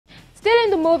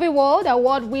movie world,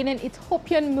 award-winning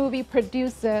Ethiopian movie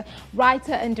producer,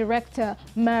 writer and director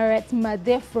Merhet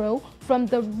Mandefro from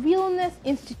the Realness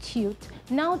Institute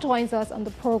now joins us on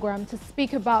the program to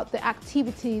speak about the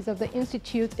activities of the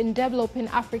Institute in developing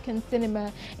African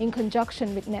cinema in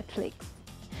conjunction with Netflix.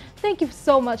 Thank you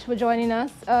so much for joining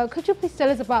us. Could you please tell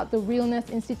us about the Realness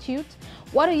Institute?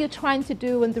 What are you trying to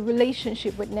do in the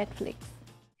relationship with Netflix?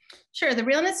 Sure. The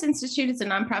Realness Institute is a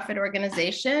nonprofit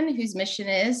organization whose mission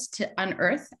is to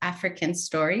unearth African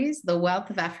stories, the wealth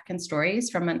of African stories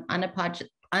from an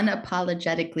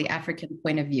unapologetically African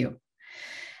point of view.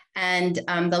 And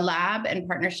the lab and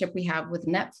partnership we have with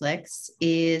Netflix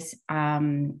is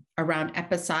around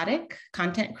episodic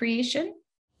content creation.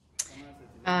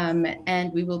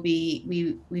 And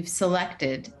we've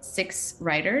selected 6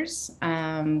 writers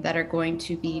that are going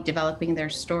to be developing their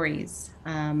stories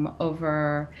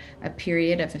over a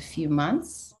period of a few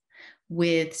months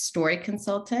with story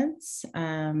consultants,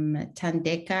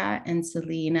 Tandeka and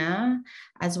Selena,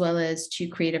 as well as 2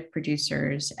 creative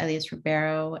producers, Elias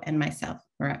Ribeiro and myself,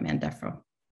 Merhet Mandefro.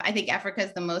 I think Africa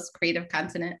is the most creative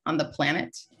continent on the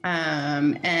planet.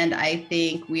 And I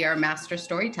think we are master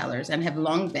storytellers and have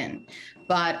long been.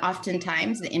 But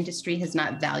oftentimes the industry has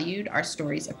not valued our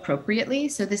stories appropriately.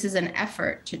 So this is an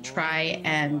effort to try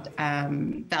and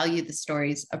value the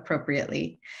stories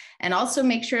appropriately. And also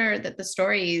make sure that the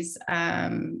stories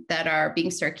that are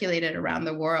being circulated around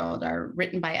the world are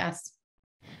written by us.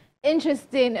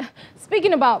 Interesting.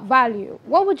 Speaking about value,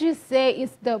 what would you say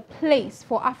is the place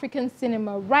for African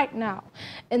cinema right now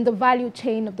in the value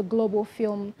chain of the global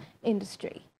film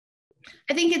industry?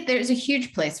 I think there's a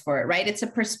huge place for it, right? It's a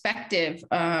perspective.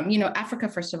 Africa,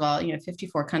 first of all,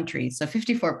 54 countries, so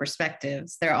 54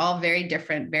 perspectives. They're all very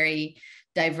different, very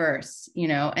diverse,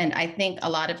 and I think a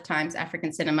lot of times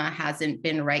African cinema hasn't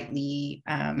been rightly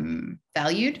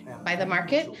valued by the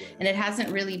market, and it hasn't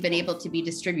really been able to be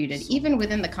distributed. Even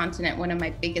within the continent, one of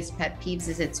my biggest pet peeves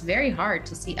is it's very hard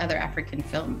to see other African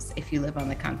films if you live on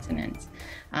the continent.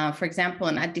 For example,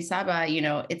 in Addis Ababa,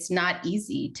 it's not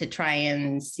easy to try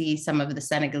and see some of the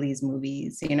Senegalese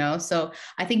movies, so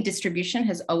I think distribution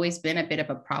has always been a bit of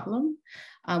a problem.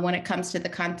 When it comes to the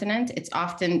continent, it's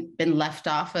often been left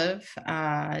off of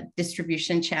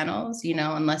distribution channels,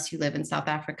 unless you live in South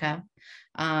Africa,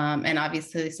 and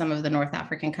obviously some of the North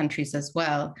African countries as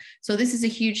well. So this is a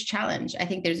huge challenge. I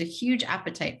think there's a huge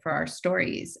appetite for our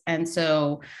stories. And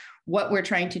so what we're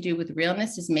trying to do with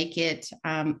Realness is make it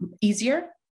easier,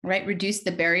 right? Reduce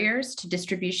the barriers to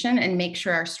distribution and make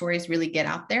sure our stories really get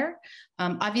out there.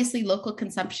 Obviously, local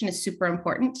consumption is super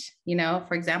important.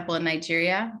 For example, in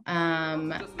Nigeria,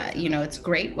 it's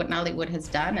great what Nollywood has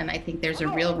done. And I think there's a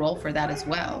real role for that as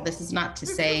well. This is not to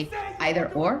say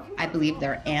either or. I believe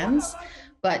they're ands.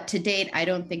 But to date, I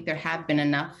don't think there have been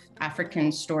enough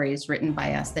African stories written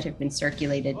by us that have been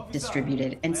circulated,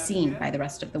 distributed, and seen by the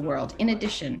rest of the world, in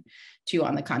addition to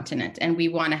on the continent. And we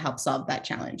want to help solve that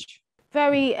challenge.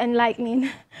 Very enlightening.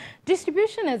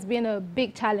 Distribution has been a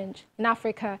big challenge in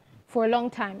Africa for a long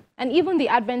time. And even the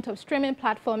advent of streaming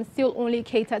platforms still only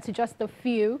cater to just a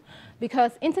few,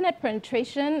 because internet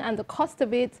penetration and the cost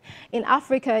of it in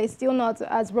Africa is still not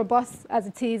as robust as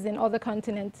it is in other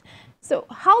continents. So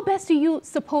how best do you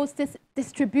suppose these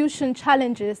distribution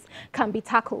challenges can be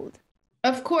tackled?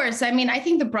 Of course. I mean, I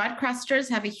think the broadcasters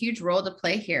have a huge role to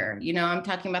play here. I'm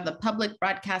talking about the public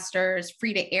broadcasters,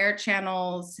 free-to-air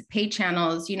channels, pay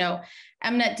channels,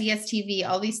 Mnet, DSTV,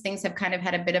 all these things have kind of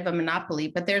had a bit of a monopoly,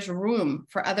 but there's room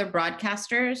for other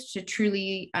broadcasters to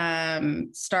truly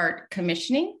start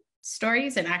commissioning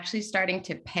stories and actually starting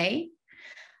to pay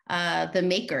the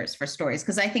makers for stories.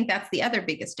 Because I think that's the other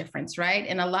biggest difference, right?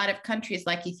 In a lot of countries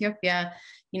like Ethiopia,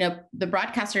 the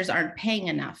broadcasters aren't paying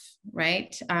enough,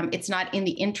 right? It's not in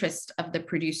the interest of the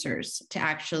producers to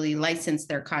actually license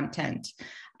their content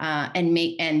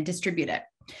and distribute it.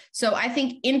 So I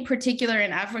think in particular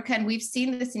in Africa, and we've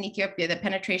seen this in Ethiopia, the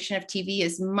penetration of TV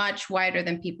is much wider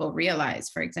than people realize,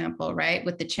 for example, right,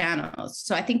 with the channels.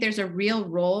 So I think there's a real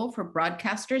role for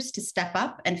broadcasters to step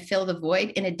up and fill the void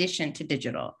in addition to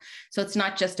digital. So it's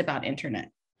not just about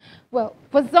internet. Well,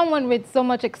 for someone with so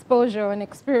much exposure and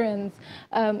experience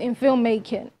in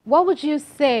filmmaking, what would you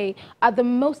say are the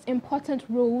most important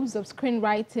rules of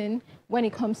screenwriting when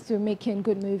it comes to making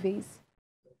good movies?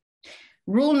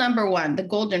 Rule number 1, the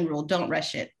golden rule, don't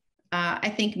rush it. I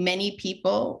think many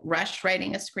people rush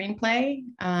writing a screenplay.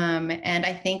 And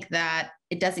I think that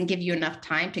it doesn't give you enough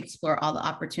time to explore all the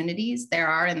opportunities there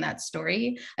are in that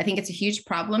story. I think it's a huge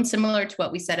problem, similar to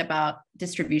what we said about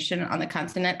distribution on the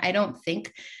continent. I don't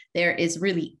think there is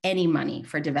really any money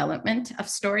for development of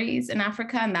stories in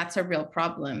Africa, and that's a real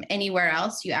problem. Anywhere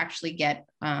else, you actually get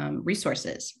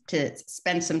resources to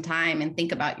spend some time and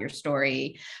think about your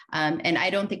story. And I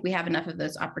don't think we have enough of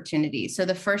those opportunities. So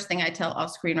the first thing I tell all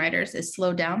screenwriters is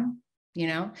slow down,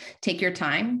 take your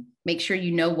time, make sure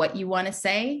you know what you want to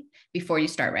say before you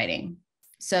start writing.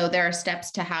 So there are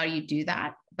steps to how you do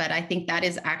that. But I think that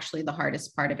is actually the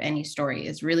hardest part of any story,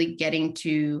 is really getting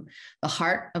to the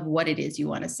heart of what it is you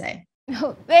want to say.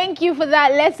 Oh, thank you for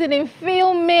that lesson in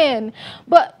filming.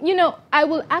 But, I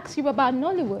will ask you about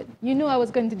Nollywood. You knew I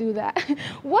was going to do that.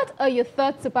 What are your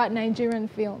thoughts about Nigerian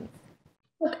films?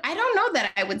 Look, I don't know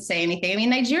that I would say anything. I mean,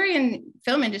 Nigerian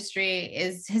film industry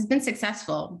has been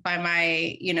successful by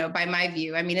my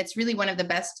view. I mean, it's really one of the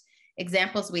best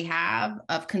examples we have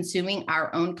of consuming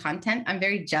our own content. I'm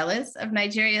very jealous of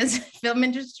Nigeria's film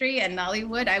industry and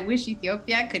Nollywood. I wish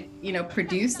Ethiopia could,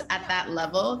 produce at that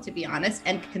level, to be honest,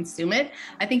 and consume it.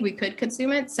 I think we could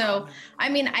consume it. So, I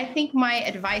mean, I think my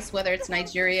advice, whether it's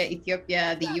Nigeria,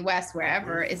 Ethiopia, the US,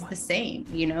 wherever, is the same,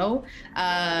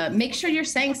 make sure you're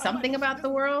saying something about the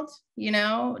world,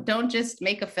 don't just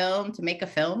make a film to make a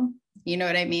film. You know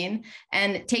what I mean?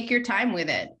 And take your time with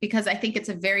it, because I think it's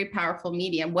a very powerful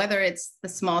medium, whether it's the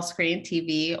small screen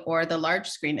TV or the large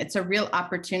screen. It's a real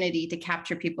opportunity to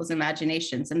capture people's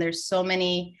imaginations. And there's so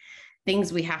many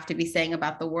things we have to be saying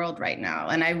about the world right now.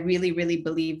 And I really, really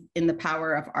believe in the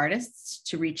power of artists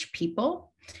to reach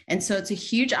people. And so it's a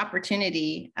huge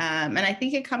opportunity. And I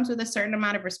think it comes with a certain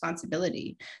amount of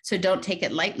responsibility. So don't take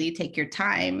it lightly, take your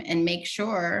time and make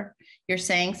sure you're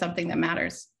saying something that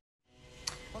matters.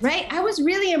 Right. I was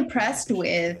really impressed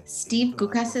with Steve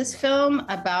Gukas's film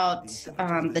about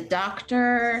the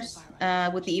doctor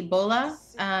with the Ebola.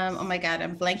 Oh my God,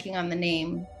 I'm blanking on the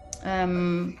name.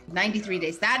 93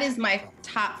 Days. That is my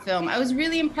top film. I was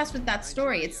really impressed with that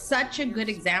story. It's such a good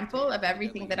example of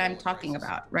everything that I'm talking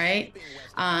about, right?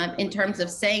 In terms of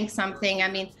saying something. I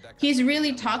mean, he's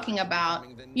really talking about,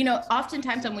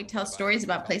 oftentimes when we tell stories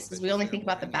about places, we only think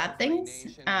about the bad things.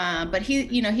 But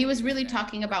he was really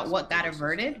talking about what got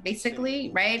averted, basically,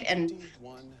 right? And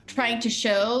trying to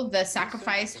show the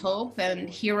sacrifice, hope, and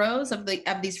heroes of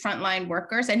these frontline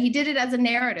workers. And he did it as a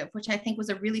narrative, which I think was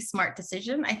a really smart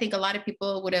decision. I think a lot of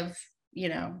people would have,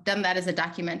 done that as a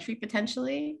documentary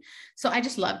potentially. So I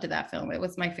just loved that film. It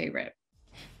was my favorite.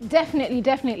 Definitely,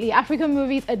 definitely. African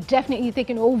movies are definitely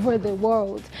taking over the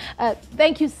world.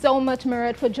 Thank you so much,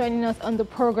 Mehret, for joining us on the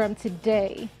program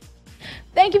today.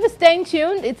 Thank you for staying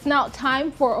tuned. It's now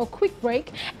time for a quick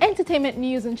break. Entertainment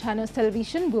news on Channels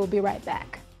Television. We'll be right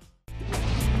back.